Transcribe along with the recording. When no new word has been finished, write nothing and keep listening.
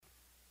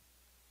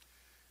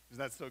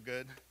Isn't that so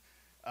good?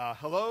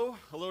 Hello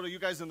to you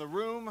guys in the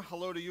room.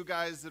 Hello to you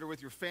guys that are with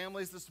your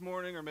families this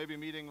morning, or maybe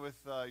meeting with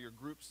your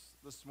groups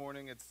this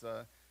morning. It's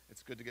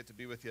good to get to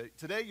be with you.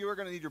 Today, you are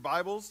going to need your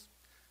Bibles,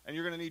 and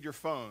you're going to need your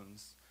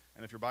phones.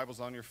 And if your Bible's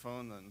on your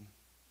phone, then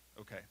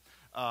okay.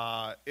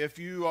 If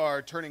you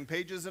are turning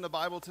pages in a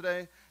Bible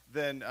today,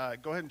 then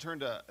go ahead and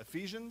turn to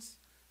Ephesians,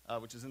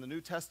 which is in the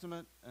New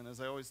Testament. And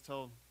as I always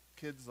tell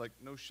kids, like,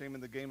 no shame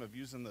in the game of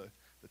using the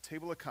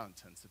table of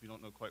contents if you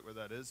don't know quite where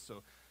that is.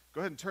 So go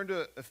ahead and turn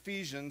to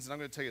Ephesians, and I'm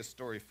going to tell you a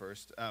story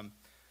first.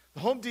 The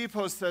Home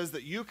Depot says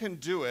that you can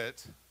do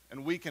it,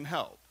 and we can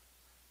help.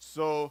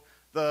 So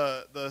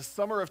the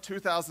summer of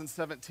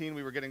 2017,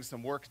 we were getting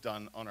some work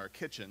done on our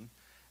kitchen,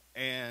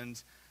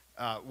 and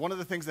one of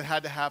the things that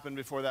had to happen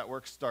before that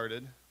work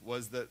started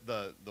was that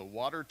the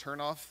water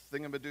turnoff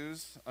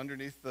thingamadoos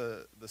underneath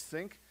the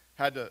sink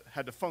had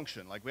to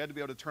function. Like, we had to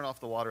be able to turn off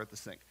the water at the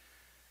sink.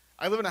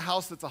 I live in a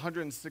house that's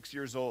 106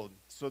 years old,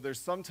 so there's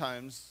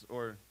sometimes,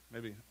 or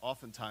maybe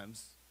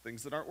oftentimes,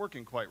 things that aren't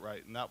working quite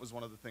right, and that was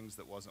one of the things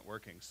that wasn't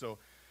working. So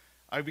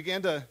I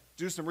began to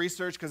do some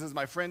research, because as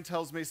my friend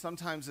tells me,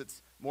 sometimes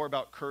it's more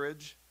about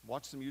courage.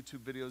 Watch some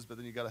YouTube videos, but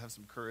then you got to have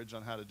some courage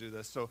on how to do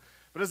this.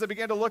 But as I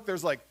began to look,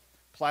 there's like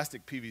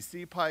plastic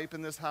PVC pipe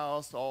in this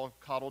house, all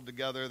coddled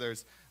together.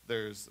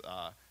 There's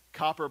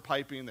copper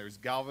piping, there's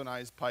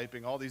galvanized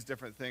piping, all these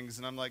different things,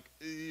 and I'm like,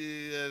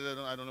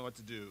 I don't know what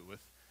to do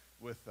with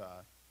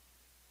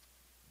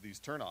these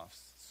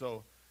turnoffs.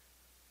 So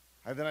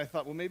then I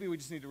thought, well, maybe we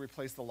just need to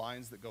replace the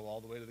lines that go all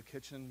the way to the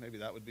kitchen. Maybe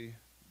that would be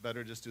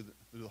better, just do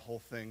the whole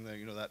thing,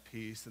 that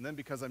piece. And then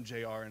because I'm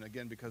JR, and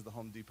again, because the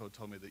Home Depot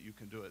told me that you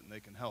can do it and they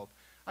can help,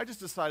 I just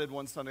decided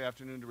one Sunday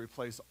afternoon to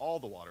replace all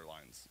the water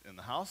lines in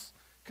the house,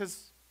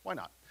 because why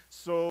not?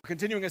 So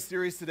continuing a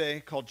series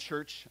today called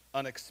Church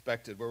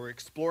Unexpected, where we're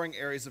exploring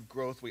areas of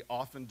growth we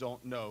often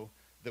don't know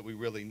that we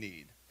really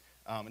need.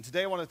 And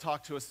today I want to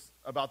talk to us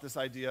about this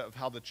idea of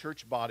how the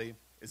church body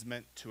is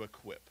meant to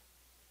equip.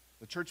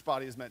 The church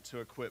body is meant to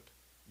equip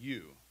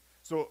you.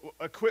 So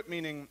equip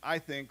meaning, I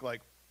think,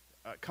 like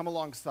come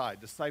alongside,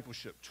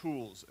 discipleship,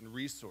 tools, and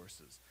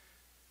resources.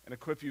 And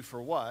equip you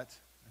for what?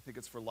 I think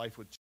it's for life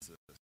with Jesus.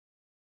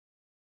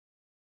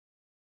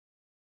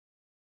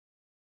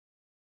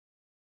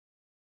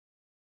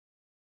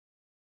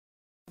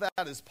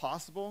 That is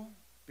possible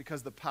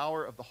because the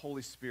power of the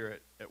Holy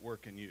Spirit at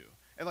work in you.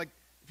 And like,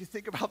 if you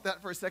think about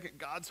that for a second,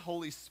 God's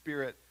Holy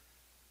Spirit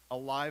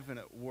alive and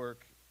at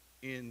work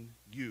in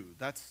you.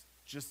 That's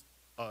just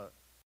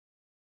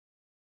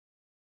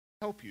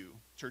help you,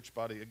 church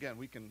body. Again,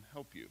 we can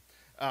help you.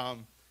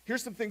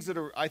 Here's some things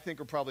that I think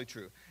are probably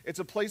true. It's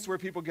a place where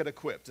people get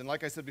equipped. And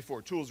like I said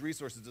before, tools,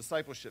 resources,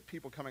 discipleship,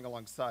 people coming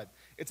alongside.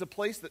 It's a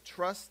place that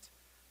trusts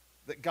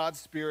that God's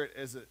Spirit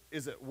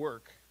is at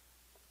work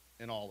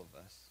in all of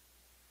us.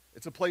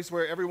 It's a place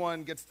where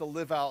everyone gets to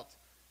live out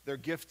their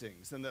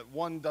giftings, and that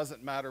one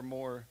doesn't matter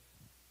more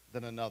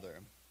than another.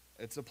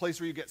 It's a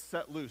place where you get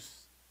set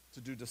loose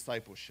to do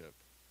discipleship.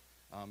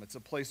 It's a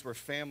place where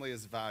family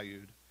is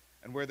valued,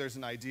 and where there's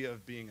an idea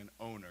of being an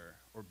owner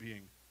or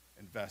being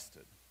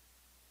invested.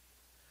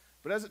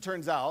 But as it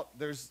turns out,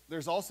 there's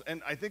also,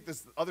 and I think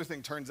this other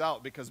thing turns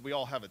out because we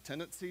all have a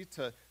tendency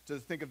to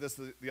think of this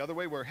the other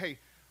way, where, hey,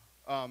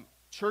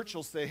 church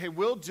will say, hey,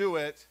 we'll do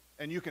it,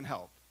 and you can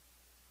help.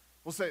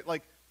 We'll say,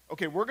 like,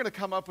 okay, we're going to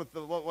come up with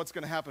what's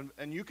going to happen,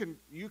 and you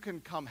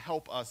can come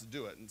help us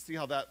do it, and see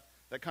how that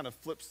kind of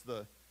flips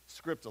the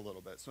script a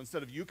little bit. So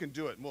instead of you can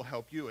do it and we'll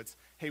help you, it's,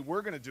 hey,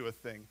 we're going to do a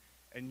thing,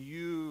 and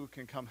you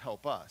can come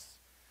help us.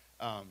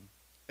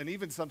 And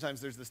even sometimes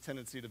there's this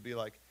tendency to be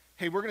like,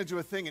 hey, we're going to do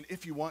a thing, and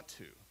if you want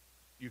to,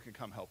 you can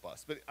come help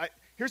us. But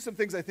here's some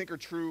things I think are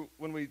true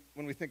when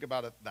we think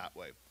about it that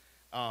way.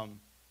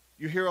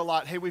 You hear a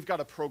lot, hey, we've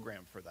got a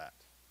program for that.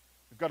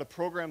 We've got a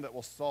program that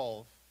will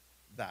solve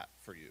that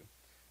for you.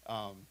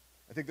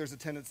 I think there's a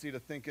tendency to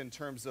think in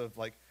terms of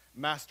like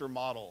master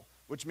model,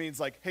 which means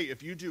like, hey,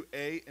 if you do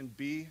A and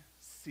B,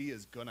 C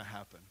is going to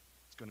happen.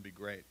 It's going to be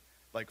great.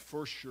 Like,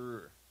 for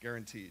sure,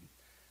 guaranteed.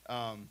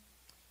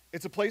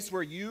 It's a place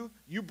where you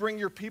bring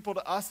your people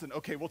to us, and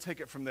okay, we'll take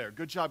it from there.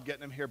 Good job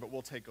getting them here, but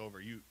we'll take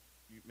over.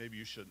 Maybe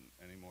you shouldn't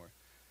anymore.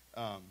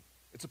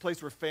 It's a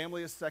place where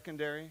family is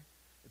secondary.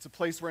 It's a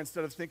place where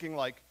instead of thinking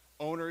like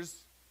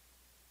owners,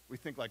 we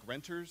think like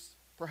renters,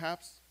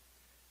 perhaps.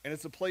 And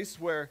it's a place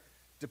where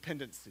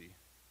dependency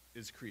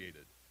is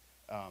created.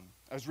 I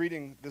was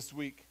reading this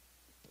week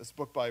this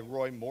book by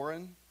Roy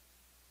Morin,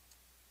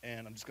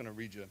 and I'm just going to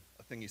read you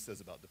a thing he says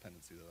about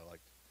dependency that I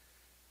liked.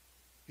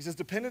 He says,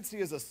 dependency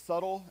is a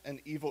subtle and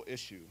evil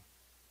issue.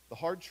 The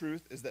hard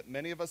truth is that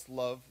many of us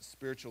love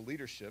spiritual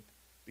leadership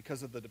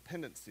because of the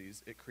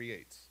dependencies it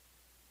creates.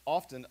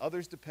 Often,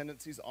 others'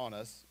 dependencies on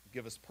us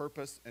give us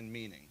purpose and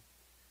meaning.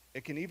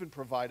 It can even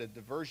provide a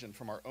diversion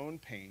from our own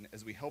pain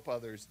as we help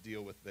others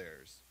deal with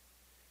theirs.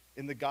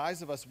 In the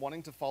guise of us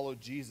wanting to follow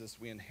Jesus,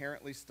 we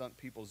inherently stunt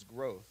people's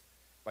growth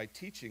by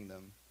teaching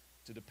them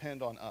to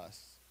depend on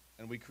us,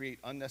 and we create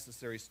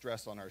unnecessary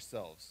stress on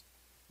ourselves.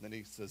 And then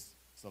he says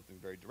something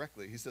very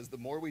directly. He says, the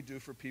more we do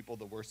for people,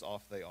 the worse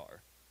off they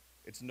are.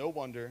 It's no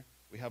wonder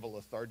we have a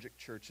lethargic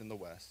church in the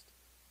West.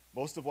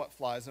 Most of what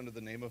flies under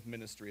the name of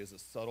ministry is a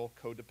subtle,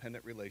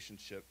 codependent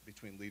relationship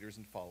between leaders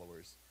and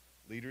followers.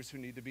 Leaders who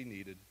need to be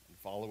needed, and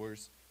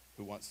followers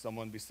who want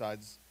someone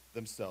besides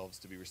themselves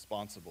to be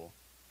responsible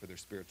for their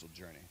spiritual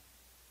journey.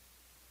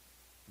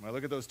 When I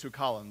look at those two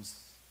columns,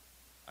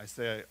 I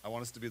say I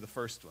want us to be the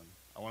first one.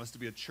 I want us to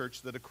be a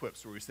church that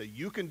equips, where we say,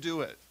 you can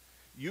do it.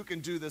 You can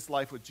do this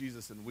life with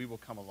Jesus, and we will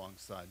come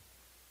alongside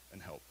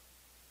and help.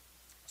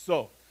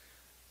 So,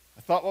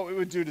 I thought what we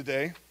would do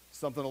today,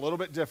 something a little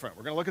bit different.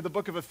 We're going to look at the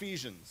book of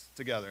Ephesians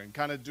together and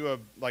kind of do a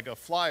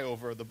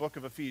flyover of the book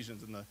of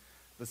Ephesians and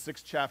the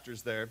 6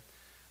 chapters there.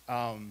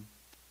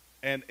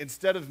 And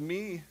instead of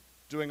me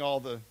doing all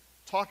the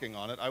talking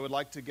on it, I would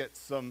like to get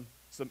some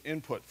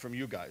input from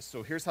you guys.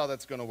 So here's how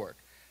that's going to work.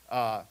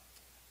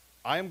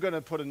 I am going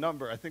to put a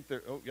number. I think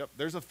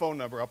there's a phone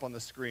number up on the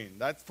screen.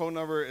 That phone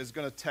number is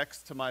going to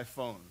text to my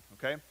phone,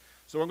 okay?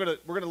 So we're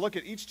going to look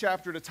at each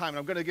chapter at a time, and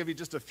I'm going to give you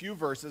just a few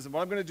verses, and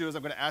what I'm going to do is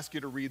I'm going to ask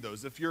you to read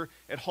those. If you're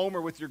at home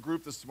or with your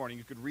group this morning,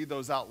 you could read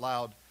those out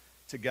loud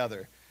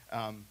together. So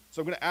I'm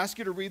going to ask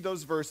you to read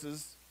those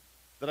verses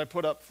that I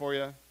put up for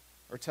you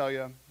or tell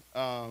you,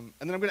 and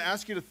then I'm going to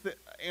ask you to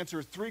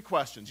answer 3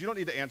 questions. You don't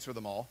need to answer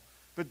them all,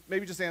 but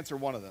maybe just answer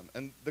one of them.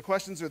 And the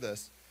questions are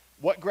this: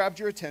 what grabbed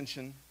your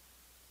attention?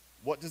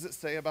 What does it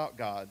say about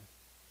God?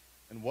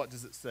 And what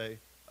does it say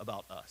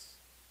about us?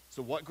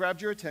 So what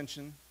grabbed your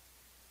attention?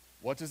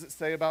 What does it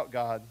say about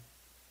God?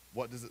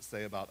 What does it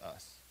say about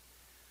us?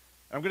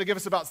 And I'm going to give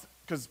us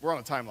because we're on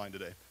a timeline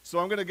today, so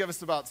I'm going to give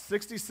us about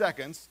 60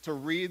 seconds to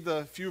read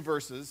the few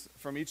verses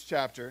from each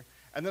chapter,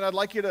 and then I'd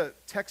like you to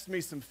text me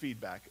some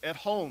feedback. At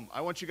home,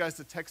 I want you guys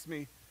to text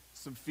me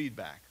some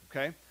feedback,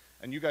 okay?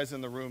 And you guys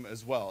in the room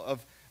as well,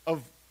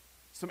 of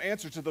some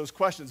answer to those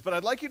questions. But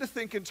I'd like you to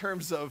think in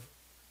terms of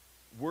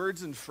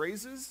words and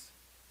phrases,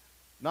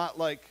 not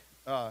like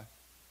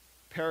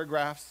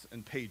paragraphs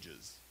and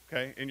pages,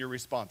 okay, in your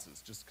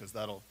responses, just because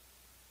that'll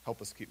help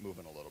us keep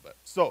moving a little bit.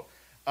 So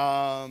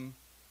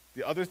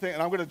the other thing,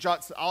 and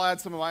I'll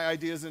add some of my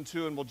ideas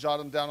into, and we'll jot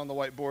them down on the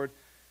whiteboard.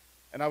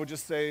 And I would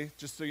just say,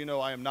 just so you know,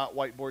 I am not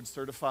whiteboard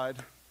certified,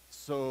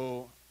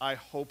 so I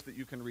hope that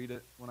you can read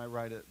it when I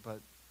write it,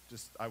 but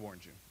I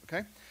warned you,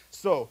 okay?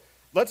 So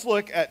let's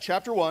look at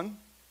chapter 1.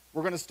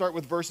 We're going to start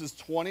with verses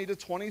 20 to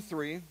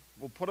 23.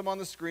 We'll put them on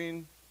the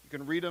screen. You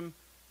can read them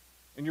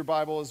in your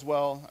Bible as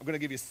well. I'm going to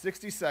give you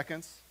 60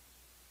 seconds.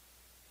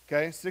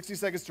 Okay, 60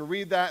 seconds to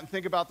read that and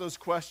think about those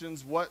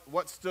questions.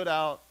 What stood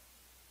out?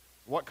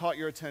 What caught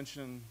your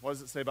attention? What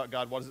does it say about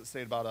God? What does it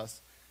say about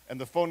us? And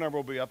the phone number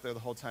will be up there the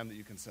whole time that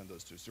you can send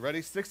those to. So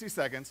ready? 60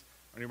 seconds.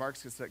 On your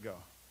marks, get set, go.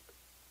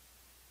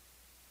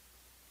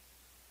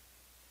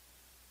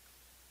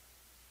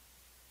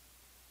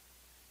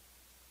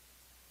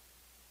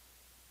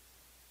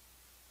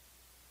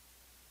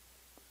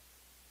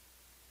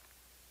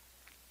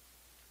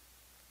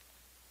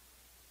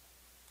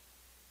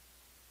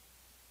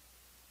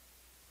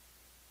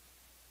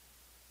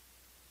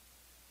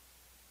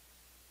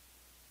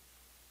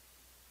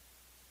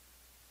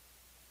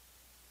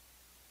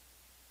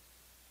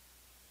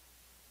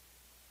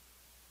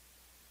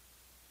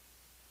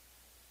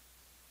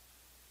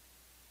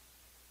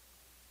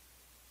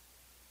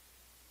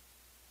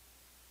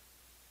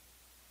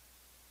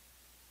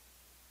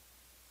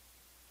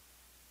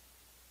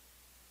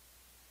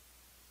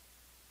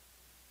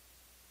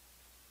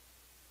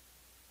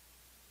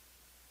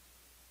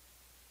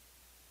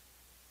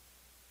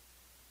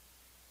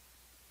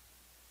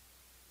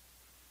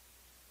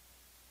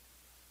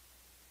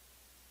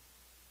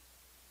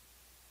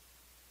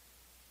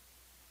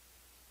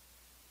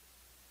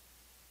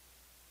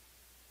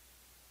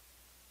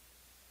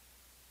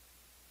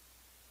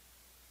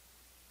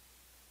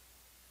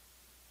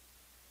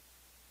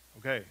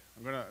 Okay,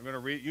 I'm gonna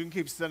read. You can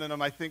keep sending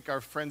them. I think our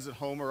friends at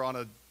home are on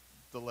a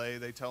delay,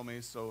 they tell me,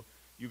 so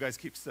you guys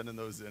keep sending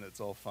those in. It's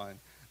all fine.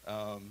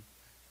 But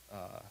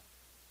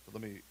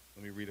let me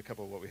read a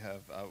couple of what we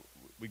have.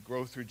 We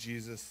grow through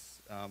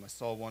Jesus. I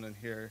saw one in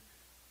here.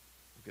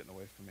 I'm getting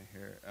away from me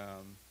here.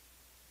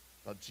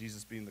 About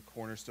Jesus being the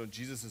cornerstone.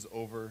 Jesus is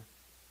over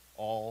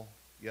all.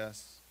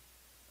 Yes.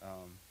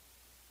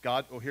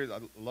 God. Oh, here I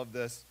love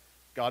this.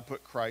 God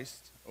put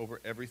Christ over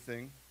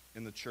everything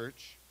in the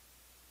church.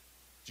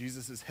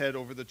 Jesus is head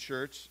over the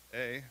church,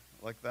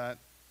 like that.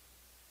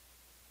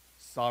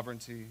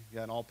 Sovereignty,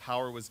 and all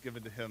power was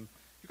given to him.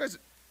 You guys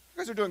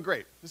are doing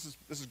great. This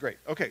is great.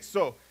 Okay,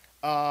 so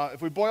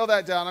if we boil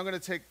that down, I'm going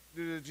to take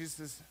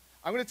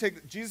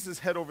Jesus'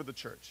 head over the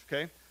church.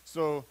 Okay,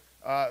 so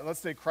let's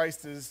say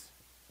Christ is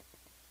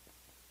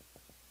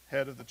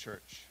head of the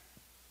church.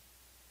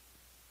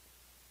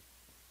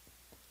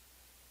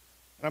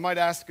 And I might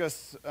ask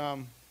us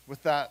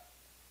with that,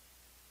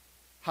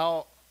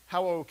 how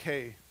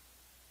okay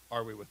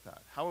are we with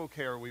that? How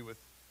okay are we with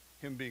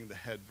him being the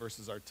head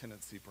versus our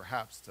tendency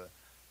perhaps to,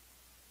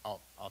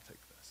 I'll take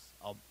this.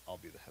 I'll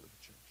be the head of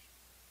the church.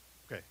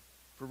 Okay,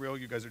 for real,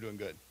 you guys are doing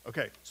good.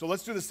 Okay, so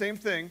let's do the same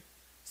thing,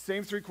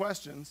 same 3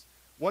 questions.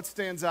 What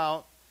stands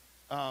out?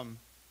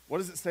 What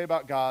does it say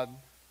about God?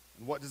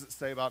 And what does it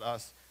say about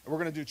us? And we're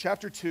going to do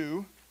chapter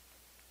 2.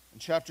 In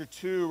chapter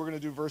 2, we're going to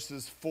do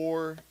verses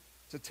 4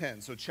 to 10.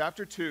 So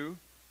chapter 2,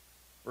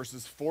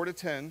 verses 4 to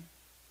 10.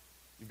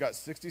 You've got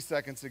 60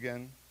 seconds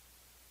again.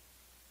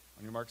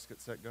 On your marks,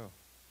 get set, go.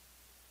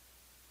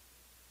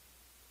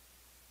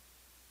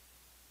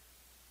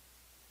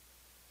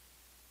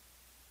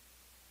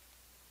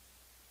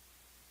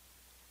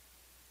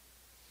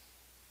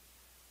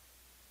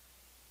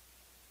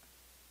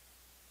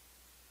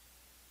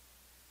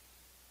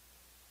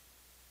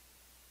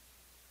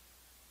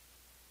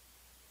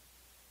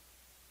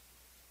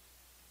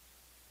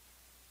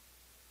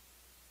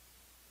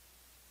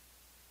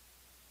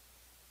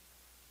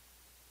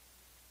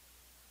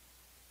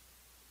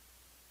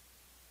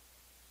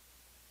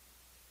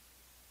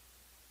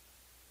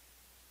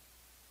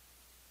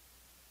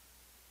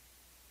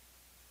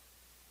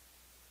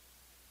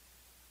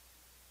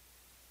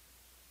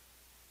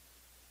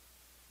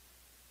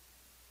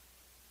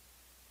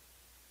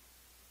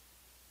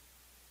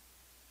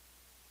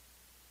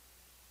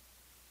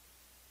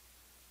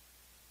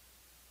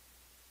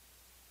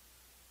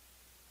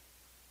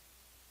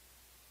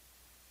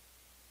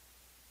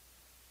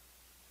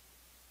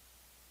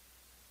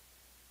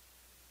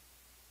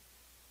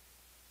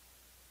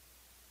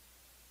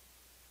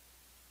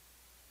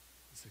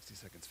 The 60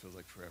 seconds feels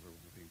like forever when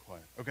we're being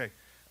quiet. Okay.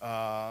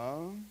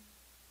 Let's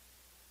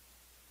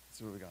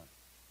see what we got.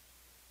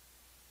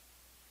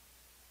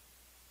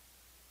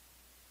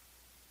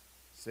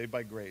 Saved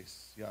by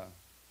grace. Yeah,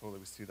 totally.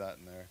 We see that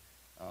in there.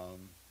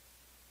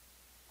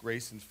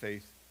 Grace and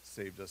faith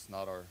saved us,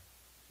 not our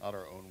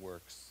own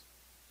works.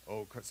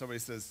 Oh, somebody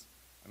says,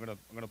 I'm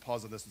gonna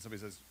pause on this, and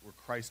somebody says, we're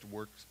Christ's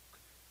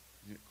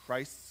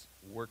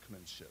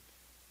workmanship.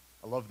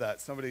 I love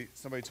that. Somebody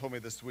told me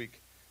this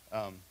week,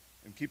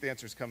 and keep the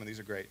answers coming. These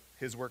are great.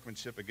 His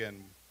workmanship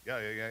again.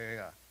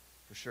 Yeah,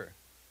 for sure.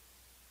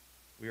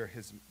 We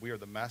are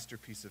the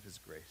masterpiece of his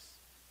grace.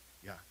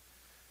 Yeah.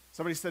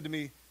 Somebody said to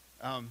me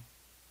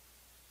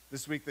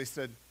this week,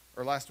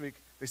 or last week,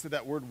 they said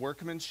that word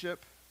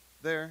workmanship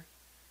there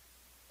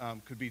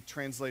could be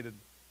translated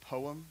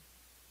poem.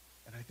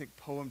 And I think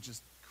poem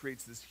just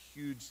creates this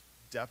huge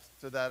depth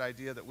to that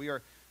idea that we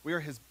are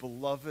his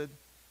beloved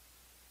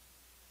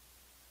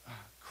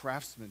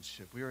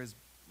craftsmanship. We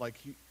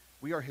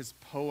are his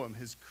poem,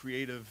 his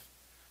creative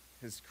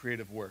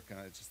work. And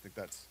I just think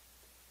that's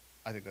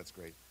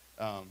great.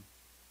 So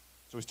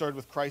we started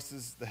with Christ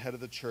as the head of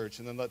the church,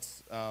 and then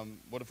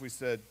what if we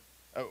said,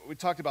 we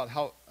talked about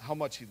how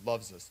much he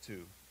loves us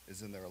too,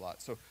 is in there a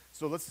lot. So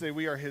let's say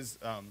we are his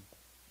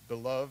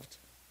beloved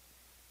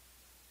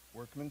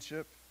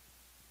workmanship.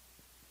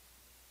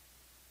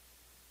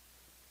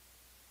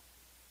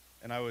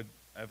 And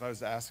if I was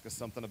to ask us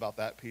something about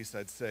that piece,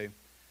 I'd say,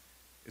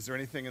 is there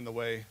anything in the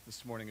way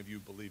this morning of you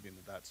believing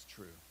that that's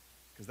true?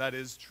 Because that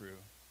is true.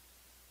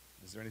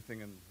 Is there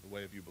anything in the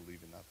way of you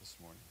believing that this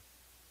morning?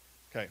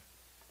 Okay.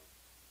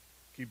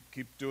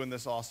 Keep doing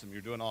this awesome.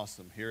 You're doing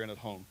awesome here and at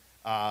home.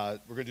 We're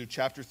going to do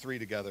chapter 3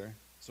 together.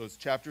 So it's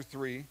chapter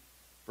 3,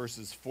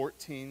 verses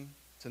 14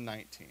 to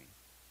 19.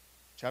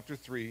 Chapter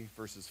 3,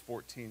 verses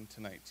 14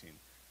 to 19. And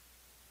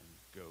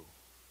go.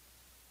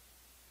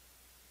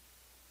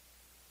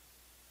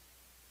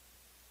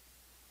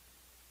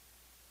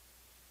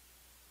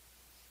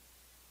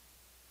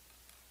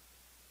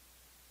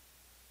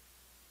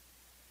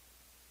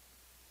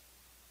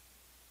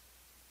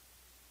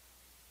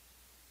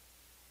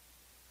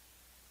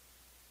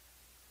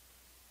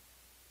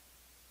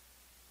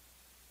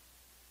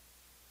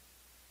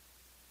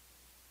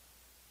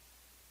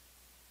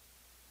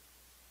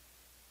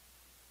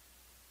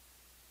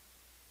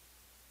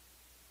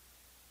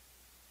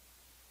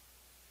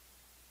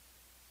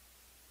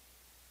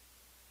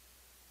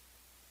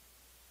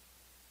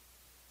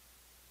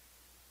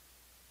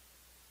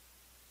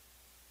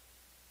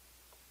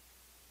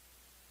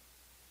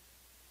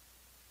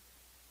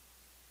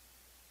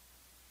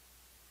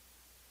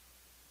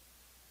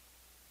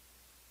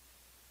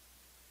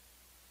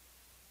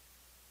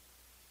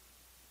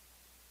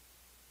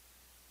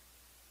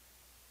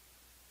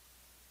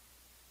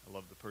 I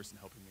love the person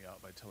helping me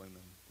out by telling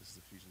them this is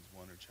Ephesians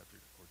 1 or chapter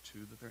or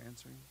 2 that they're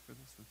answering for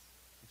this. That's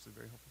actually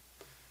very helpful.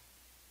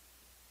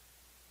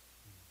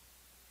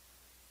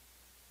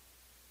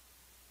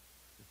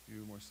 A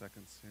few more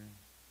seconds here.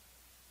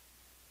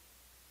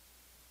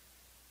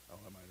 Oh,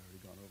 I might have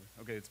already gone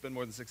over. Okay, it's been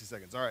more than 60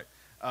 seconds. All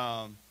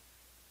right.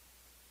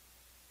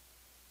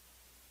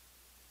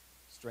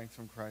 Strength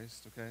from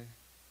Christ, okay?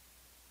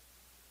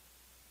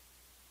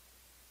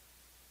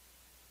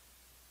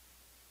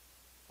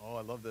 Oh,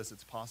 I love this.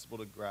 It's possible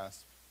to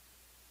grasp,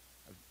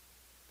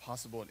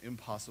 possible and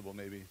impossible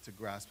maybe, to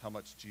grasp how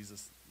much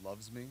Jesus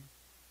loves me.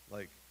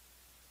 Like,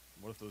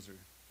 what if those are,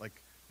 like,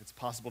 it's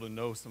possible to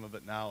know some of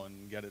it now,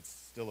 and yet it's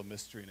still a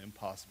mystery and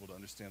impossible to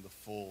understand the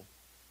full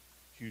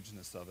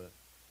hugeness of it.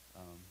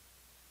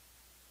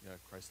 Yeah,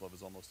 Christ's love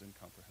is almost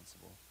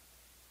incomprehensible.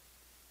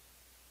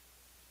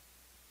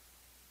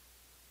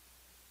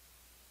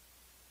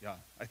 Yeah,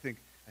 I think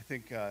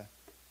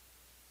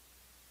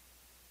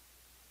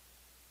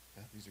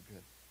These are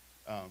good.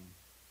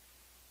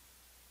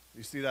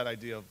 You see that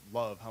idea of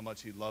love, how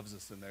much he loves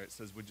us in there. It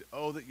says,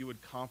 that you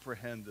would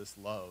comprehend this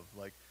love,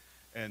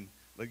 and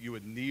you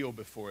would kneel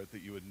before it,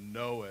 that you would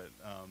know it.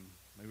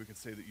 Maybe we could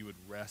say that you would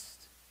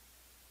rest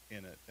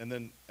in it. And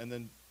then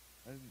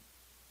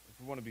if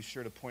we want to be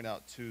sure to point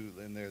out too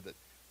in there that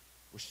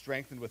we're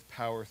strengthened with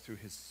power through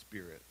his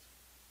Spirit.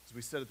 As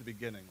we said at the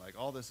beginning,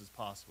 all this is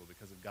possible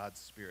because of God's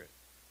Spirit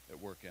at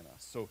work in us.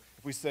 So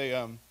if we say,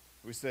 I'm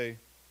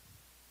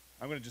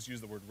going to just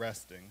use the word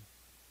resting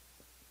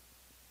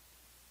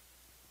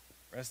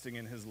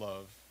in his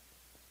love,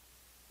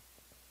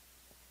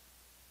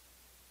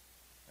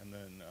 and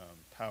then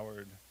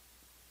powered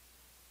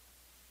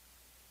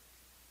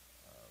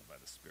by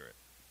the Spirit.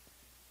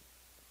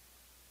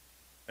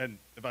 And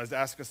if I was to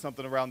ask us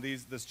something around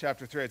this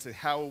chapter 3, I'd say,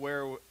 how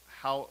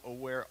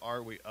aware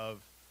are we of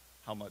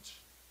how much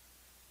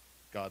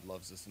God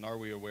loves us? And are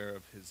we aware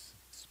of his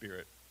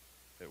Spirit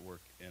at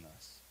work in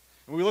us?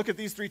 When we look at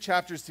these 3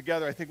 chapters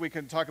together, I think we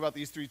can talk about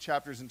these 3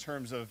 chapters in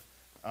terms of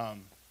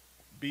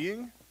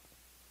being.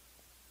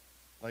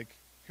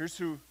 Here's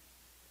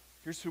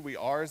who we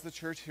are as the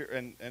church here,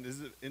 and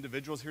as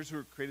individuals, here's who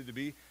we're created to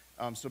be.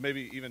 So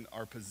maybe even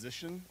our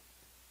position.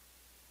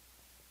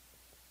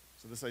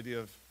 So this idea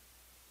of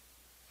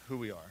who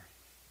we are.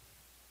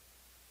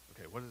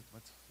 Okay,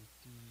 what's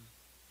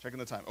checking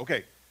the time.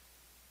 Okay.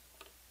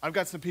 I've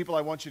got some people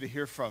I want you to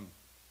hear from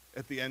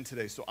at the end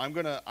today. So I'm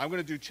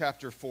gonna do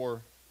chapter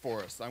 4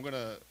 for us. I'm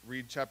gonna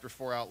read chapter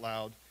 4 out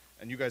loud,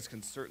 and you guys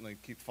can certainly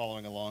keep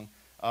following along.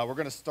 We're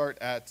gonna start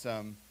at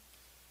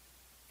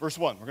verse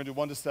 1. We're gonna do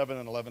 1 to 7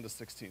 and 11 to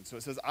 16. So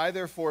it says, I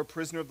therefore,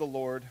 prisoner of the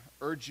Lord,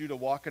 urge you to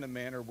walk in a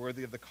manner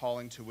worthy of the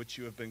calling to which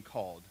you have been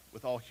called,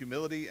 with all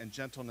humility and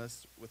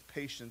gentleness, with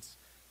patience,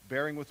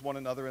 bearing with one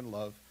another in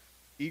love,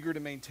 eager to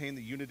maintain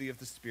the unity of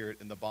the Spirit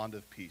in the bond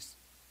of peace.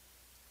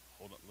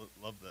 Hold on,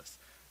 love this.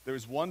 There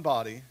is one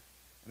body, and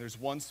there's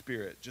one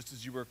Spirit, just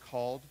as you were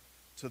called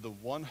to the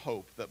one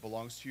hope that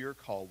belongs to your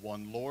call,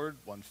 one Lord,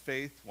 one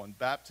faith, one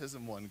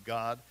baptism, one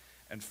God,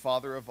 and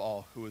Father of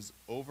all, who is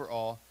over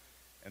all,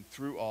 and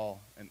through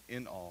all, and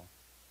in all.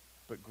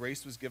 But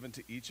grace was given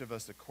to each of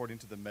us according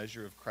to the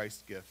measure of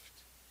Christ's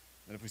gift.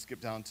 And if we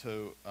skip down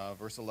to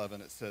verse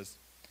 11, it says,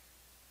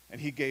 and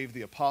he gave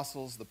the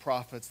apostles, the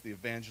prophets, the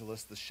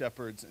evangelists, the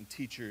shepherds, and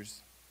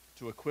teachers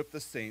to equip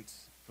the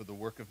saints for the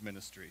work of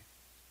ministry,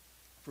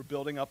 for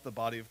building up the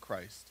body of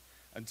Christ,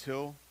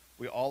 until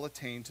we all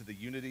attain to the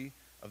unity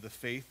of the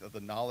faith of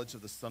the knowledge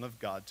of the Son of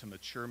God, to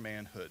mature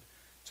manhood,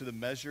 to the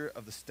measure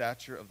of the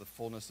stature of the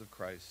fullness of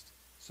Christ,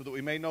 so that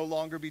we may no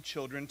longer be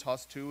children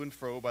tossed to and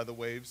fro by the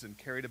waves and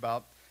carried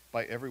about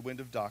by every wind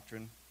of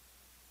doctrine,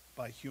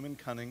 by human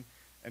cunning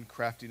and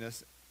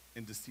craftiness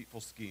in deceitful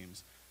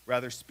schemes.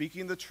 Rather,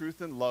 speaking the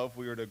truth in love,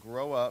 we are to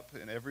grow up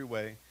in every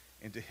way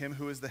into him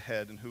who is the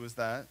head. And who is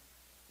that?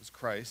 Is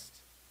Christ,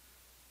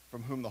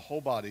 from whom the whole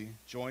body,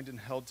 joined and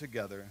held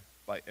together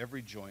by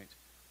every joint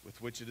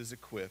with which it is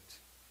equipped,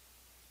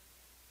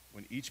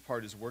 when each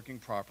part is working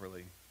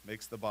properly,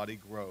 makes the body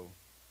grow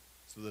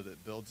so that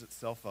it builds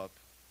itself up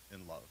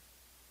in love.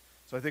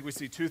 So I think we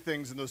see 2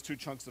 things in those 2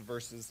 chunks of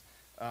verses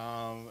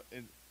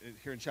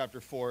here in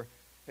chapter 4.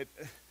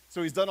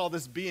 So he's done all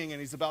this being,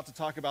 and he's about to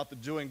talk about the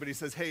doing, but he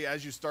says, hey,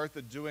 as you start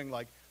the doing,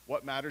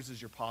 what matters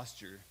is your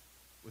posture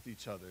with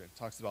each other. It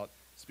talks about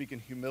speaking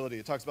humility.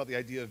 It talks about the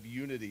idea of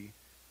unity.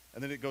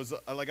 And then it goes,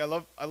 I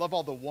love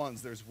all the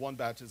ones. There's one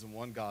baptism,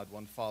 one God,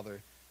 one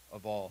Father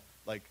of all.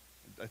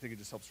 I think it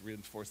just helps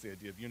reinforce the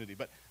idea of unity.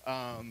 But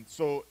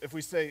so if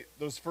we say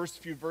those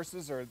first few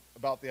verses are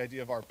about the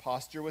idea of our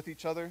posture with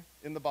each other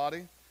in the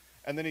body,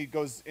 and then he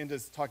goes into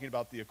talking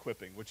about the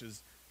equipping, which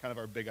is kind of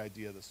our big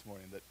idea this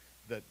morning, that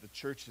the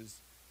church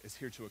is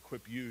here to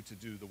equip you to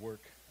do the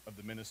work of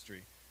the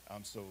ministry.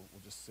 So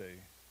we'll just say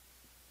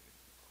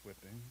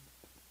equipping.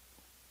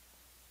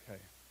 Okay.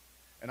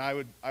 And I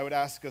would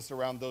ask us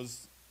around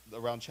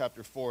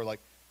chapter 4,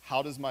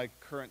 how does my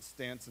current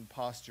stance and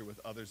posture with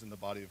others in the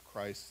body of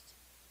Christ,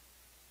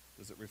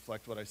 does it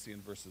reflect what I see in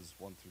verses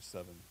 1 through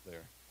 7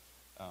 there?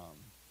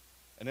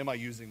 And am I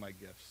using my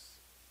gifts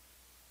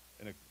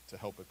to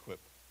help equip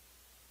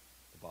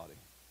the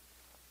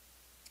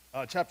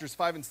body? Chapters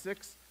 5 and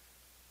 6,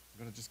 I'm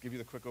going to just give you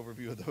the quick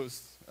overview of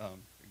those,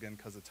 again,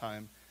 because of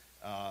time.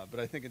 But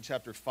I think in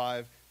chapter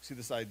 5, we see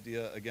this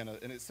idea, again,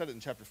 and it said it in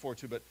chapter 4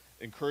 too, but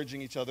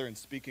encouraging each other and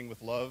speaking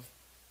with love.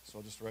 So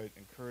I'll just write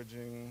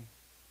encouraging.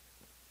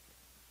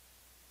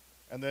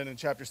 And then in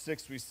chapter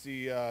 6, we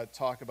see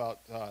talk about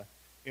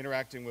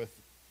interacting with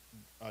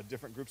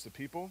different groups of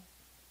people.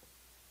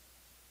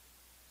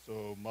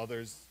 So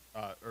mothers,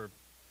 or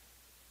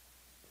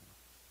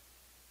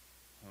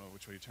I don't know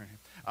which way you turn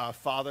here.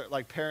 Father,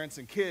 parents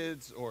and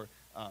kids, or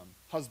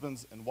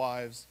husbands and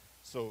wives.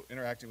 So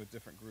interacting with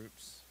different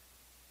groups.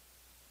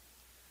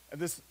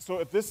 And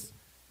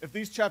if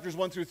these chapters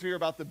 1 through 3 are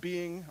about the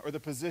being or the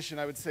position,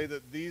 I would say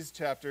that these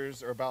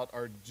chapters are about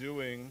our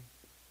doing,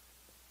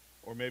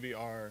 or maybe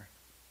our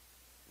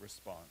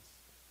response.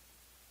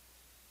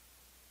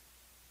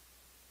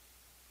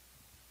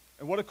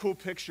 And what a cool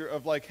picture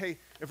of like, hey,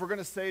 if we're going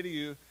to say to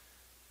you,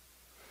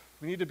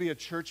 we need to be a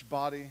church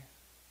body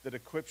that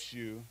equips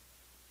you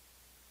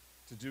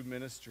to do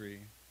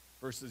ministry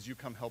versus you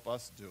come help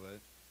us do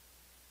it,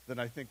 then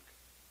I think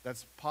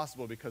that's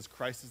possible because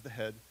Christ is the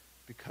head,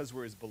 because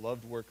we're his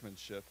beloved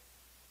workmanship,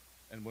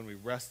 and when we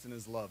rest in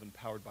his love,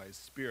 empowered by his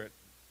Spirit,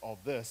 all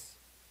this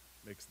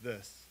makes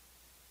this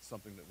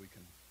something that we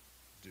can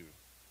do.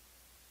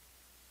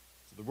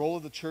 So the role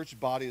of the church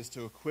body is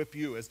to equip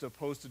you as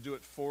opposed to do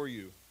it for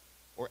you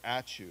or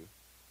at you.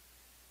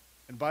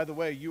 And by the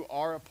way, you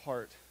are a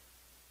part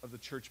of the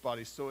church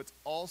body, so it's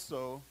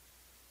also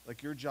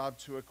like your job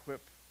to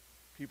equip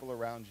people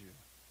around you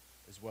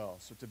as well.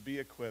 So to be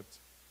equipped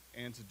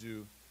and to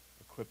do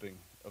equipping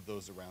of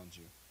those around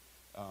you.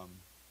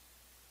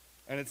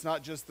 And it's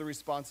not just the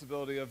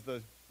responsibility of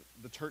the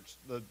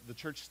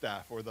church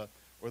staff or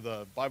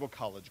the Bible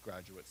college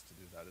graduates to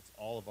do that. It's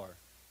all of our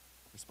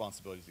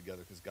responsibility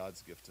together because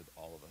God's gifted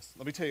all of us.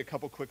 Let me tell you a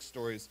couple quick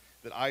stories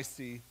that I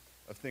see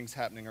of things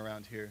happening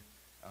around here,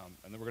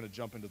 and then we're going to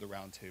jump into the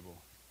round table,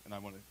 and I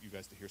want you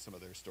guys to hear some of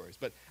their stories.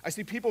 But I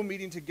see people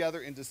meeting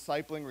together in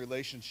discipling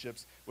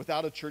relationships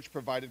without a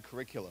church-provided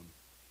curriculum,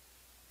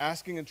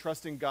 asking and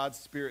trusting God's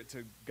Spirit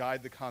to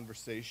guide the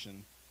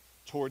conversation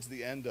towards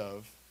the end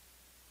of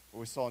what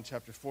we saw in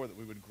chapter 4, that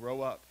we would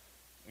grow up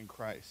in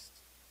Christ,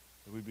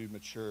 that we'd be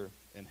mature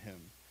in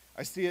him.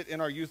 I see it in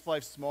our youth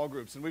life small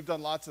groups, and we've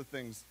done lots of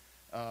things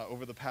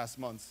over the past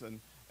months, and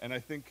I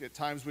think at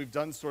times we've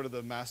done sort of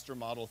the master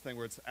model thing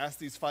where it's ask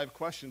these 5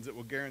 questions that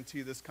will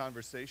guarantee this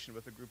conversation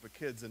with a group of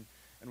kids, and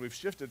we've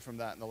shifted from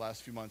that in the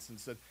last few months and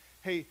said,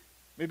 hey,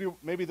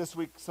 maybe this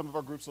week some of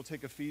our groups will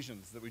take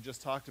Ephesians that we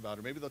just talked about,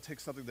 or maybe they'll take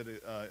something that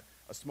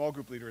a small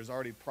group leader is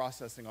already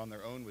processing on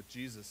their own with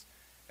Jesus,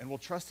 and we'll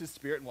trust his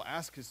Spirit and we'll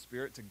ask his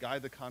Spirit to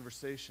guide the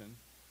conversation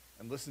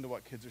and listen to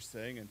what kids are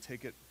saying and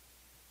take it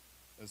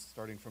as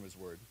starting from his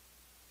word.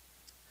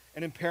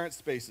 And in parent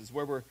spaces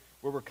where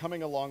we're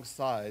coming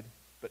alongside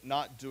but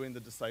not doing the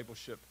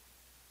discipleship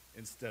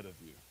instead of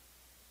you.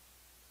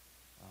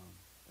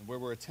 And where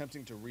we're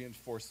attempting to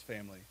reinforce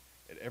family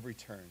at every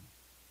turn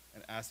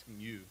and asking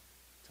you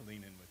to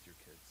lean in with your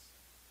kids.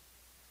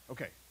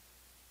 Okay,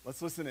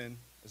 let's listen in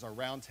as our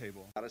round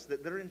table.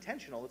 That are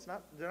intentional.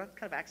 They're not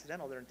kind of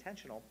accidental, they're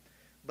intentional.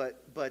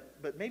 But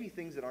maybe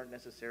things that aren't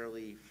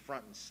necessarily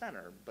front and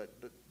center, but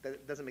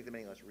that doesn't make them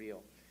any less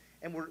real.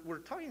 And we're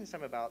talking this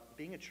time about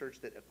being a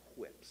church that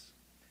equips.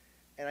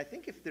 And I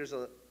think if there's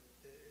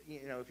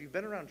if you've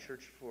been around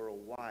church for a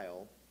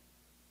while,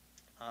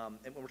 and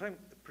when we're talking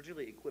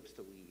particularly equips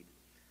to lead,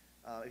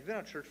 if you've been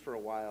around church for a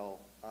while,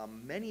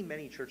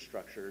 many church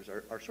structures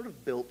are sort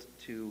of built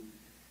to,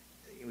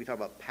 we talk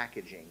about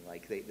packaging,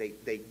 like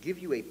they give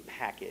you a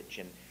package,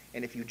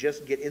 and if you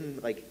just get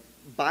in, like,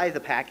 buy the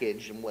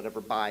package, and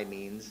whatever buy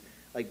means,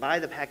 like buy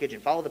the package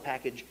and follow the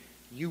package,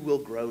 you will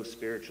grow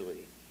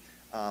spiritually.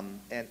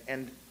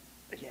 And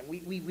again,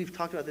 we've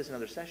talked about this in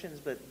other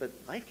sessions, but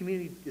Life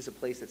Community is a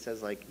place that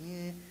says, like,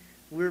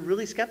 we're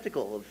really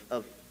skeptical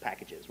of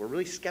packages. We're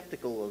really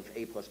skeptical of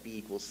A plus B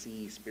equals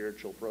C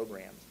spiritual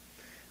programs.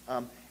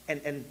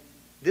 And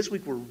this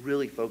week we're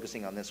really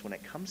focusing on this when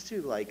it comes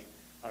to, like,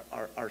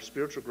 our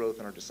spiritual growth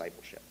and our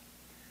discipleship.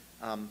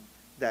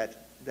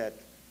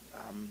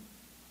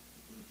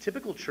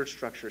 Typical church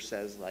structure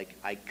says, like,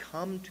 I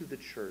come to the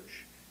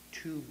church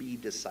to be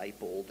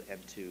discipled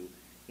and to,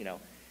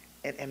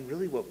 and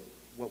really what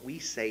we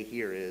say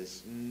here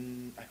is,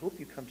 I hope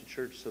you come to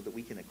church so that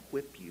we can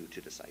equip you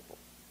to disciple.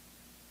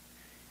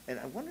 And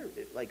I wonder,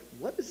 like,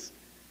 what does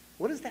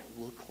that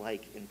look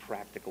like in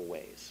practical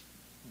ways?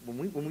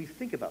 When we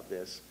think about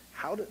this,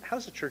 how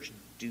does the church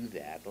do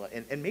that?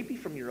 And maybe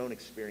from your own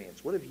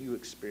experience, what have you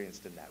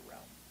experienced in that realm?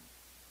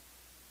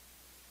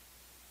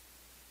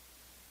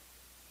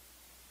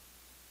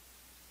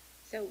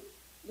 So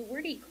the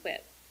word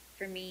equip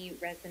for me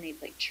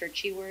resonates like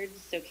churchy words.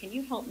 So can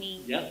you help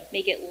me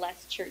make it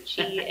less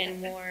churchy and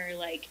more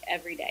like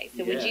everyday?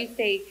 So would you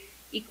say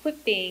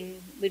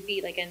equipping would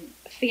be like a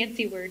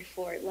fancy word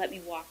for let me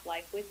walk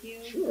life with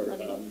you? Sure. Let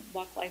me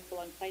walk life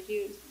alongside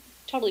you?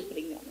 Totally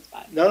putting you on the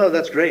spot. No,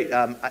 that's great.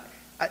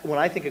 When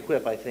I think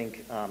equip, I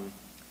think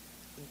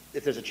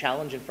if there's a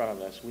challenge in front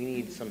of us, we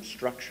need some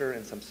structure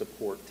and some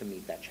support to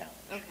meet that challenge.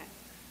 Okay.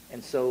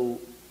 And so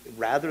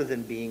rather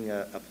than being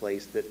a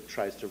place that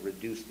tries to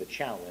reduce the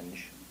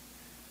challenge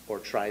or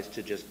tries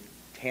to just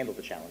handle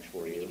the challenge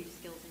for you. Give you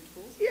skills and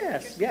tools?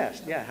 Yes.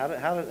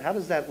 How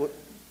does that, what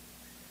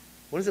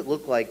does it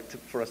look like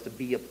for us to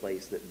be a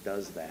place that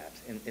does that?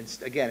 And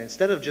again,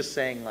 instead of just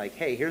saying, like,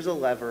 hey, here's a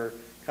lever,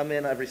 come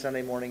in every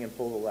Sunday morning and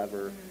pull the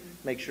lever,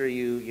 make sure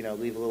you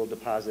leave a little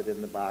deposit in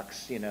the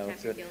box, do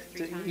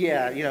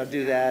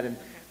that. And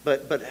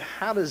but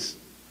how does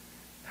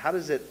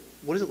it,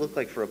 what does it look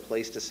like for a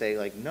place to say,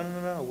 like,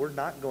 no, we're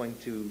not going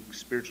to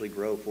spiritually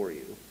grow for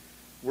you.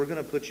 We're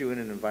going to put you in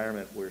an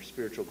environment where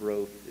spiritual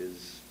growth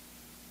is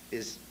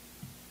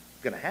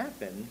going to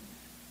happen.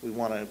 We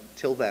want to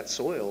till that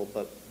soil,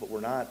 but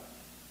we're not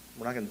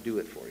going to do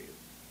it for you.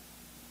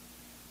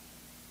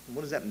 And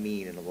what does that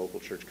mean in a local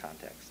church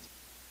context?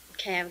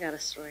 Okay, I've got a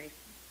story.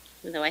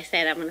 Even though I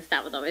said I'm going to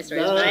stop with all my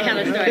stories, but I have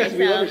a story.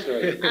 We love your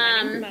story. I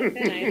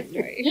have a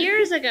story.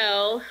 Years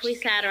ago, we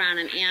sat around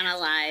and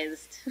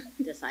analyzed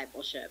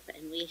discipleship,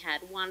 and we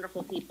had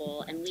wonderful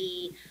people, and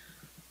we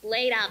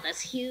laid out this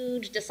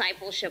huge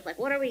discipleship, like,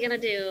 what are we going to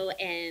do?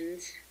 And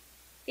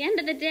at the end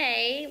of the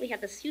day, we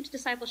had this huge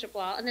discipleship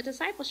wall, and the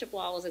discipleship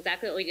wall was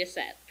exactly what we just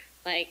said.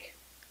 Like,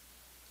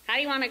 how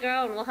do you want to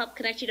grow? And we'll help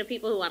connect you to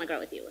people who want to grow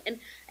with you. And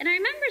I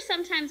remember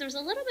sometimes there was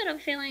a little bit of a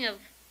feeling of,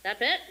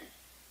 that's it?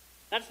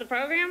 That's the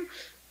program?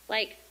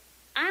 Like,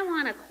 I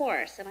want a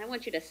course, and I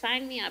want you to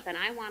sign me up, and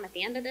I want, at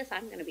the end of this,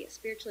 I'm going to be a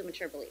spiritually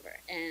mature believer.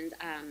 And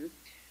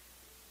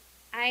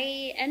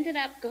I ended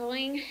up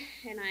going,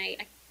 and I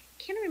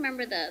can't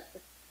remember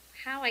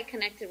how I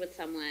connected with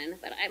someone,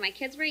 but my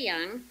kids were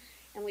young,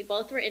 and we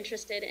both were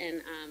interested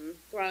in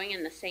growing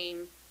in the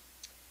same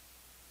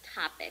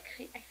topic.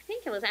 I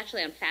think it was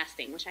actually on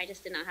fasting, which I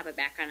just did not have a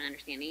background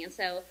understanding. And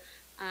so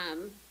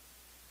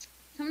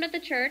someone at the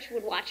church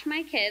would watch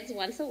my kids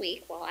once a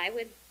week while I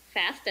would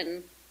fast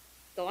and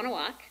go on a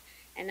walk.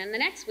 And then the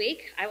next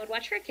week, I would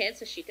watch her kids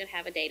so she could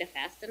have a day to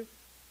fast and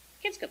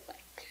kids could play.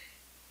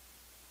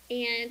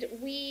 And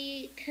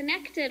we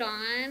connected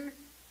on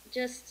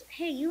just,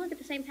 hey, you look at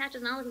the same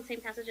passages and I'll look at the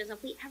same passages.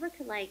 If we ever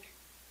could, like,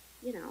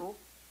 you know,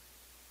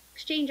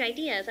 exchange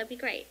ideas, that'd be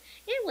great.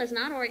 It was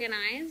not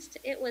organized.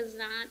 It was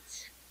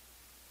not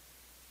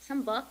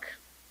some book.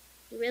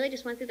 We really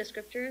just went through the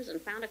scriptures and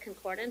found a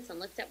concordance and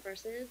looked at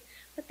verses.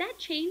 But that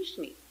changed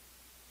me.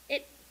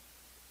 It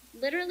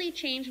literally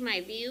changed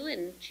my view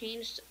and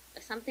changed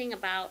something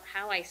about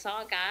how I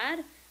saw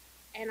God.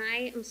 And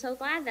I am so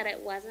glad that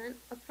it wasn't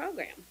a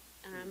program.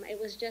 It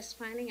was just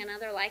finding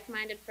another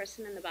like-minded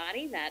person in the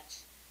body that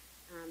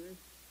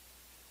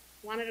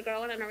wanted to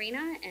grow in an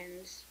arena,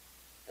 and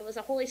it was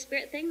a Holy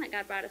Spirit thing that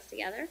God brought us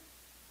together.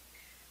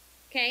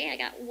 Okay, I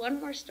got one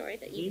more story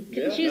that you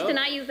can choose to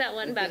not use that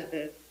one,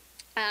 but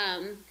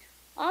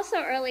also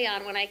early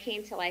on when I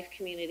came to Life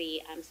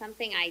Community,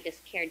 something I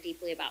just cared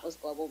deeply about was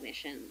global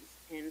missions.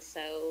 And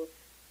so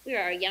we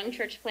were a young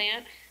church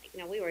plant. You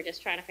know, we were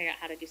just trying to figure out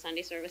how to do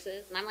Sunday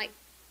services, and I'm like,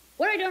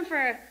 what are we doing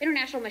for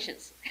international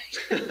missions?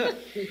 and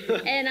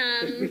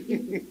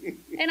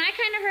I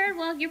kind of heard,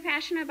 well, you're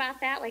passionate about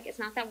that. Like, it's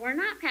not that we're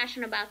not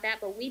passionate about that,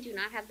 but we do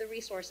not have the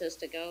resources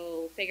to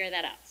go figure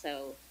that out.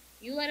 So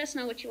you let us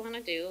know what you want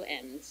to do,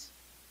 and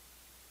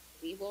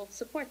we will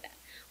support that.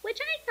 Which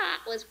I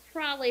thought was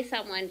probably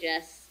someone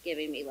just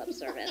giving me lip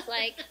service.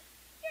 Like,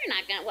 you're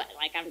not going to, what,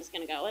 like, I'm just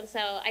going to go. And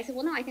so I said,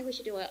 well, no, I think we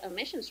should do a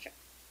missions trip.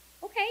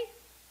 Okay,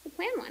 we'll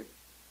plan one.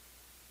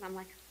 And I'm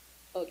like,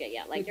 okay,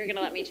 yeah, like, you're going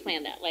to let me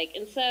plan that. Like,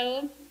 and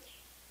so,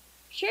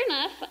 sure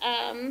enough,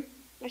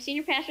 our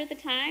senior pastor at the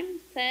time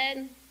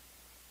said,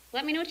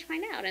 let me know what you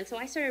find out. And so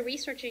I started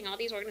researching all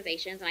these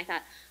organizations, and I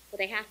thought, well,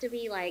 they have to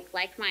be,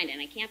 like-minded.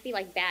 And it can't be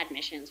like bad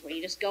missions where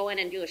you just go in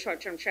and do a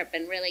short-term trip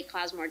and really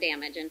cause more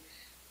damage. And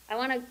I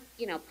want to,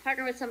 you know,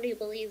 partner with somebody who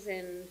believes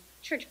in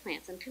church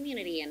plants and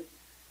community. And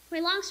I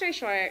mean, long story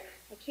short,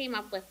 I came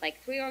up with,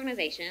 like, 3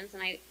 organizations,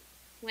 and I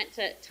went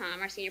to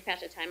Tom, our senior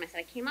pastor at the time. I said,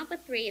 I came up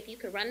with 3. If you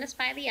could run this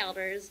by the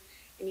elders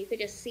and you could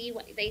just see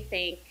what they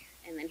think,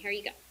 and then here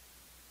you go.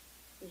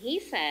 And he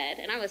said,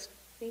 and I was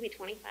maybe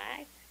 25,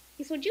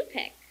 he said, what'd you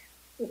pick?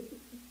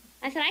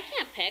 I said, I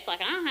can't pick. Like,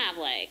 I don't have,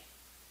 like,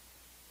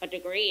 a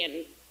degree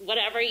in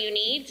whatever you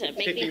need to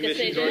make these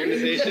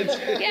decisions.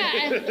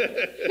 Yeah.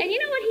 And you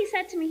know what he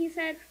said to me? He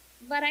said,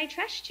 but I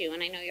trust you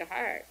and I know your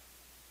heart.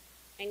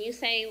 And you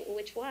say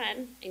which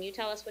one, and you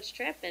tell us which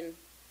trip, and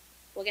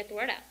we'll get the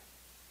word out.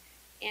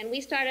 And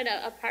we started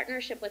a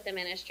partnership with the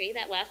ministry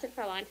that lasted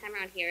for a long time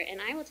around here. And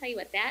I will tell you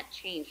what, that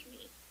changed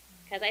me.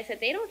 Because I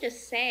said, they don't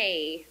just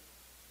say,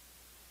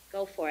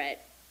 go for it.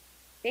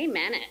 They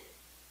meant it.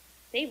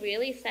 They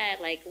really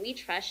said, like, we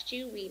trust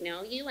you, we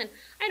know you. And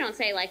I don't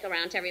say, like,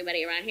 around to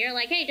everybody around here,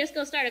 like, hey, just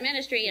go start a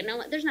ministry. And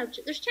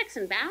there's checks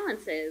and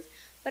balances.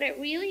 But it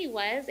really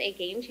was a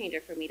game changer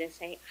for me to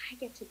say, I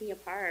get to be a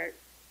part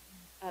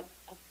of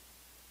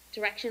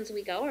directions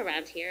we go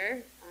around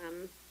here.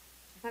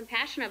 If I'm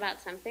passionate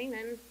about something,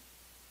 then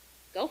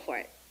go for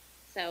it.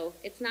 So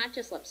it's not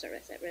just lip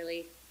service. It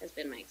really has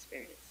been my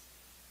experience.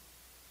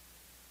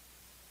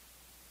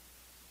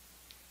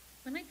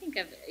 When I think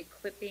of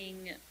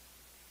equipping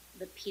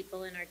the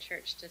people in our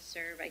church to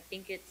serve, I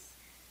think it's,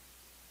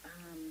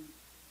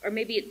 or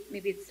maybe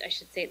it's, I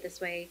should say it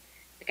this way,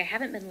 like, I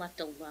haven't been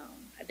left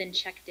alone. I've been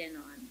checked in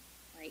on.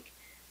 Like,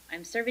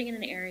 I'm serving in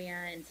an area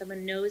and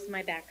someone knows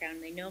my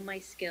background, they know my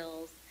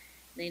skills,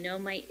 they know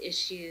my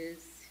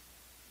issues,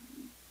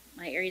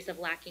 my areas of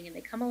lacking, and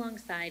they come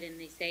alongside and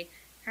they say,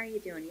 how are you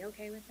doing? You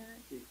okay with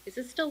that? Is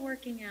this still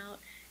working out?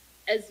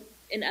 As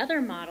in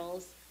other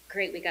models,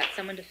 great, we got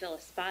someone to fill a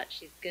spot,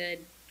 she's good.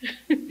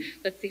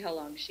 Let's see how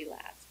long she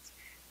lasts.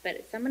 But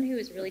it's someone who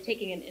is really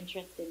taking an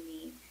interest in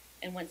me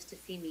and wants to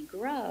see me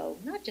grow,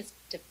 not just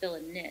to fill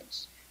a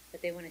niche,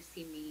 but they want to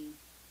see me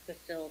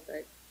fulfill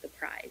the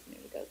prize,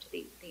 maybe go to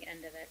the end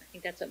of it. I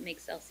think that's what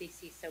makes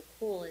LCC so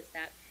cool, is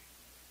that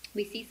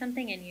we see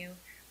something in you,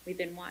 we've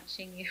been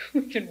watching you.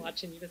 We've been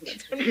watching you.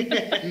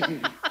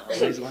 Doesn't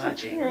Always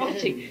watching. We're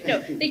watching.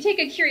 No, they take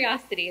a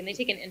curiosity and they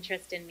take an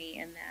interest in me,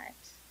 and that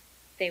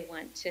they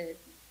want to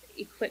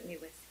equip me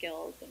with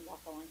skills and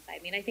walk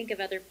alongside me. And I think of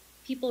other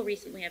people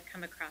recently I've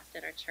come across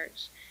at our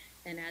church,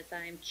 and as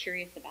I'm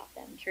curious about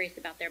them, curious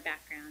about their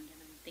background,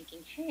 and I'm thinking,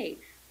 hey,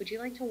 would you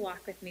like to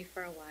walk with me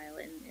for a while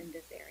in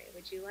this area?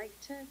 Would you like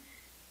to?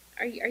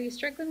 Are you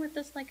struggling with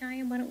this like I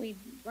am? Why don't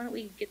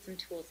we get some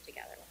tools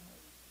together?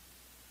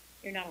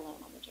 You're not alone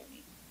on the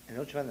journey. And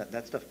don't you find that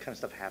kind of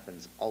stuff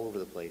happens all over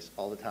the place,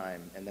 all the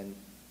time, and then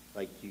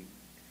like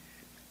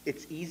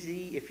it's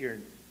easy if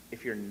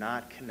you're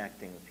not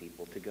connecting with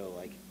people to go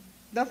like,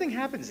 nothing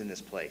happens in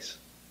this place.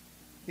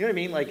 You know what I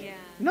mean? Like,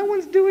 no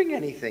one's doing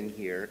anything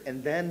here,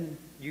 and then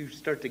you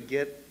start to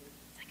get.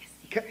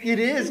 It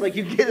is like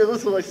you get a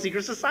little like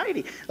secret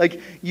society. Like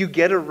you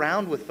get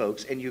around with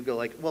folks and you go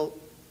like, well,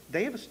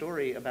 they have a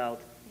story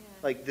about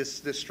like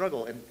this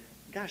struggle, and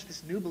gosh,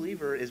 this new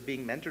believer is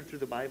being mentored through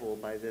the Bible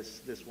by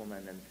this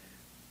woman, and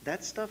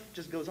that stuff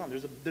just goes on.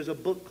 There's a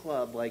book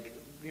club, like,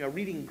 you know,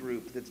 reading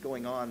group that's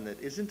going on that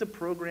isn't a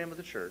program of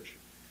the church,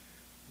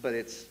 but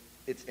it's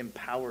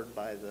empowered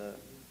by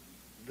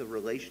the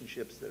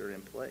relationships that are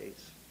in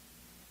place.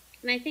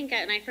 And I think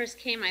when I first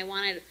came, I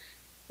wanted,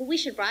 well, we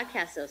should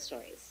broadcast those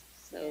stories.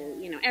 So,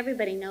 you know,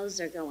 everybody knows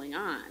they're going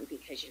on,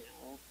 because, you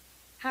know,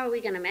 how are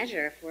we going to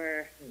measure if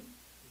we're,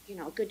 you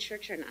know, a good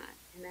church or not?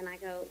 And then I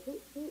go,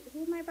 who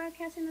am I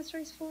broadcasting the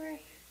stories for?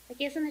 Like,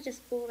 isn't it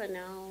just cool to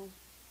know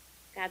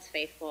God's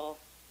faithful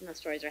and those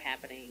stories are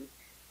happening?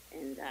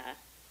 And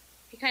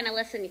if you kind of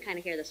listen, you kind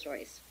of hear the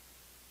stories.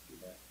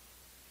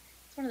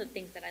 It's one of the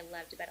things that I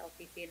loved about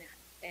LCC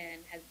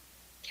and has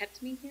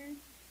kept me here.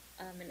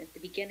 And at the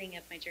beginning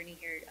of my journey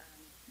here,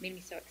 made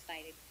me so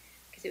excited,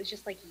 because it was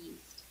just like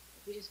yeast.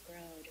 We just grow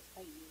just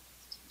like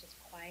yeast, just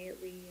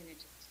quietly, and it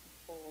just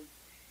unfolds,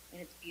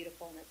 and it's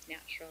beautiful, and it's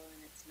natural,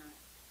 and it's not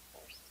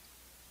forced.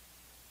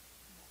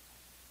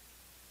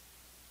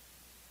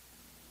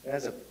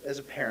 As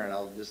a parent,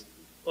 I'll just.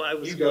 Well, I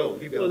was. You go.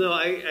 Well, no,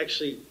 I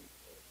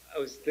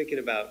was thinking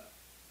about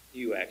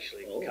you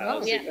actually. Oh, Kyle.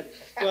 wow. Yeah.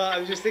 Well, I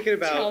was just thinking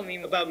Tell me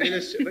more. about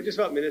ministry, but just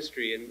about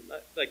ministry and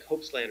like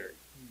Hope's Lantern.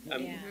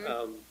 Yeah.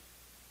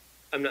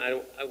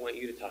 I want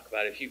you to talk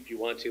about it if you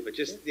want to, but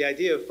just the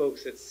idea of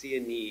folks that see a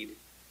need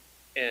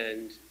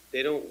and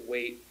they don't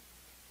wait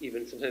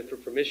even sometimes for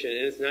permission, and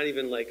it's not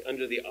even like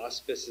under the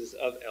auspices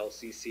of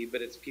LCC,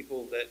 but it's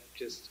people that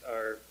just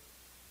are.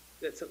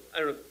 I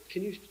don't know.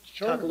 Can you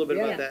talk a little bit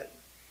about that?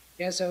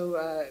 Yeah.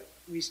 So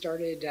we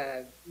started.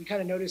 We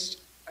kind of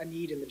noticed a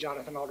need in the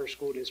Jonathan Alder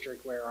School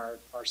District where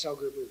our cell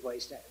group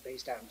was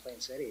based out in Plain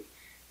City,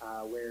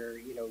 where,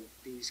 you know,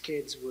 these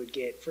kids would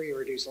get free or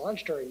reduced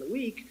lunch during the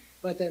week,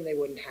 but then they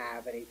wouldn't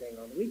have anything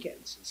on the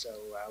weekends. And so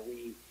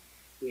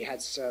we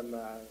had some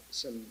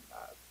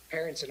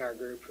parents in our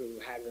group who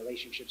had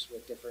relationships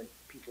with different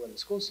people in the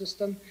school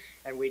system,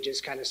 and we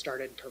just kind of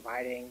started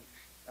providing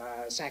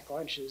sack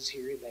lunches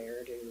here and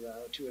there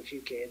to a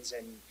few kids,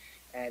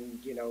 and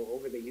you know,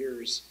 over the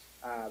years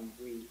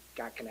we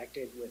got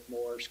connected with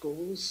more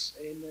schools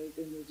in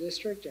the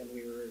district, and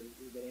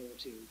we've been able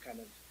to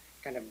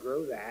kind of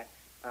grow that.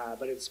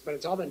 But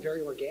it's all been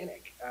very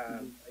organic.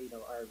 You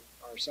know,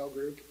 our cell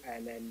group,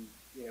 and then,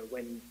 you know,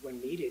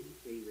 when needed,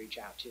 we reach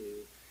out to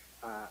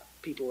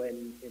people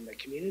in the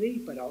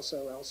community, but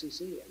also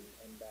LCC,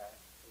 and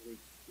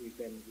we've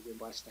been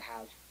blessed to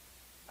have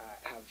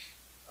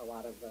a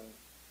lot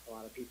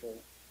of people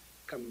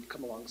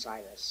come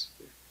alongside us.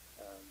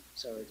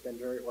 So it's been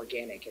very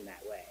organic in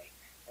that way,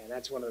 and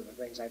that's one of the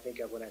things I think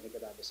of when I think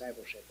about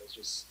discipleship, is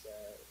just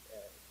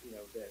you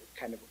know, the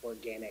kind of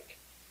organic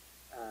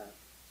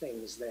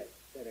things that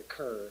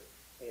occur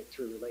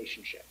through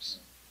relationships.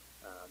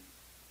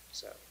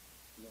 So.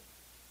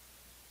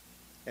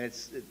 And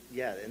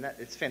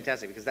it's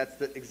fantastic, because that's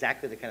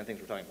exactly the kind of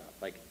things we're talking about.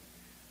 Like,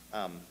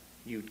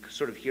 you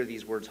sort of hear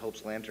these words,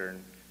 Hope's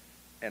Lantern,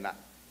 and I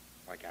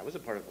was a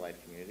part of the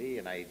Life Community,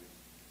 and I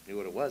knew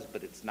what it was,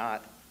 but it's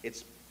not.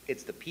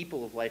 It's the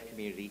people of Life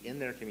Community in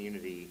their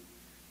community,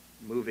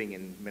 moving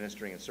and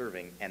ministering and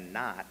serving, and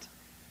not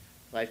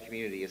Life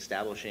Community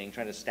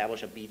trying to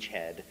establish a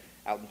beachhead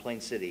out in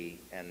Plain City,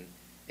 and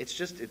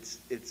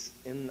it's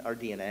in our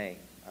DNA.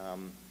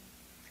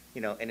 You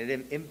know, and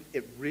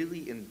it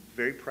really, in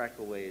very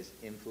practical ways,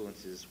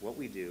 influences what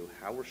we do,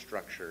 how we're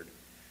structured.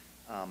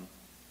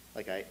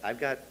 Like I've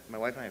got, my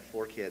wife and I have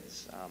 4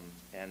 kids,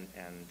 and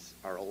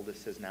our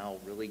oldest has now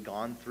really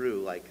gone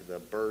through like the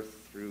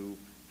birth through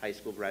high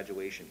school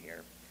graduation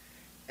here,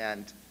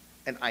 and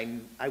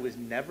I was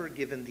never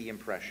given the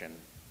impression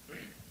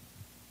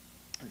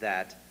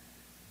that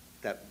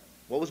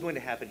what was going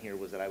to happen here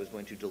was that I was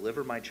going to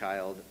deliver my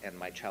child, and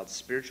my child's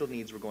spiritual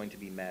needs were going to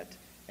be met,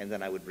 and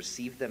then I would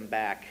receive them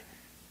back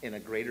in a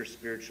greater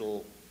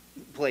spiritual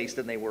place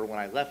than they were when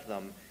I left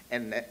them,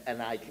 and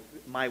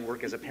my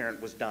work as a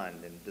parent was done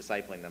in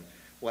discipling them.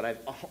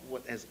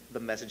 The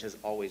message has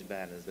always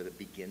been is that it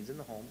begins in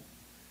the home.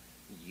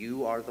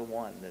 You are the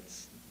one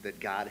that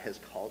God has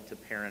called to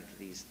parent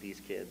these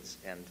kids,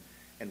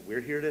 And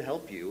we're here to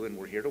help you, and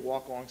we're here to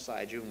walk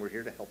alongside you, and we're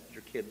here to help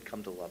your kid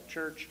come to love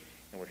church,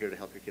 and we're here to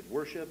help your kid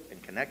worship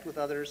and connect with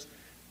others,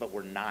 but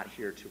we're not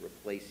here to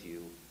replace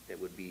you. It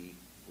would be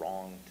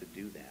wrong to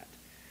do that.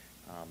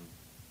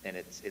 And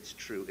it's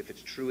true. If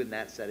it's true in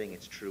that setting,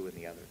 it's true in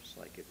the others.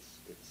 Like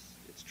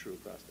it's true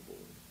across the board.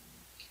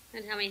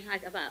 And tell me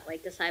about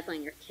like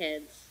discipling your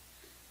kids.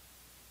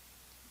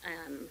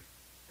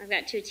 I've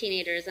got 2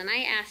 teenagers, and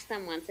I asked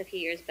them once a few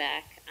years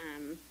back,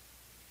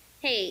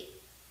 hey,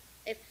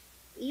 if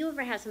you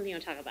ever have something you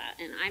want to talk about,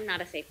 and I'm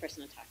not a safe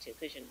person to talk to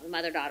because, you know, the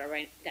mother-daughter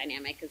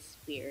dynamic is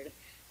weird.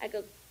 I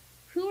go,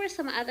 who are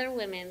some other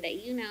women that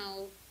you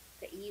know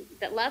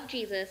that love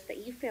Jesus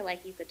that you feel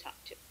like you could talk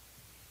to?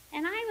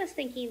 And I was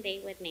thinking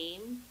they would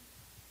name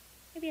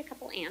maybe a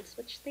couple aunts,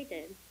 which they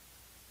did,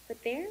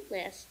 but their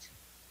list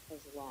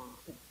was long.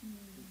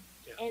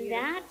 Yeah. And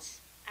that,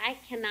 I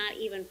cannot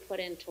even put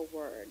into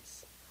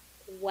words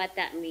what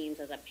that means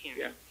as a parent.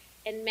 Yeah.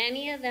 And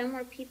many of them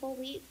were people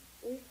we've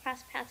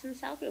crossed paths in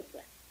cell group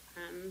with.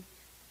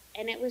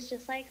 And it was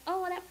just like,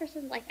 oh, well, that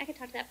person, like, I could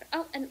talk to that person.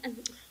 Oh,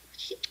 and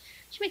she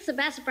makes the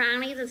best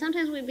brownies, and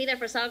sometimes we'd be there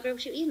for cell group.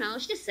 She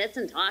just sits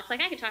and talks.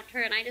 Like, I could talk to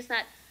her, and I just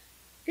thought,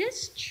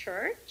 this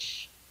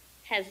church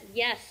has,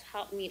 yes,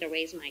 helped me to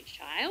raise my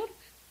child,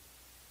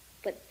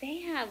 but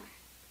they have,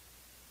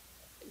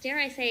 dare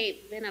I say,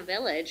 been a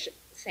village,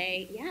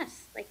 say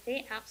yes. Like,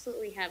 they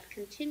absolutely have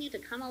continued to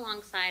come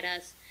alongside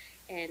us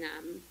and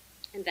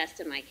invest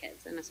in my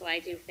kids. And so I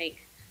do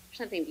think there's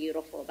something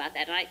beautiful about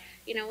that. And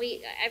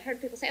I've heard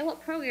people say, oh,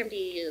 what program do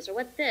you use? Or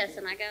what this?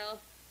 And I go,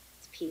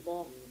 it's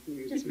people.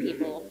 Just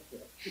people.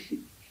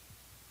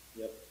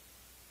 Yep.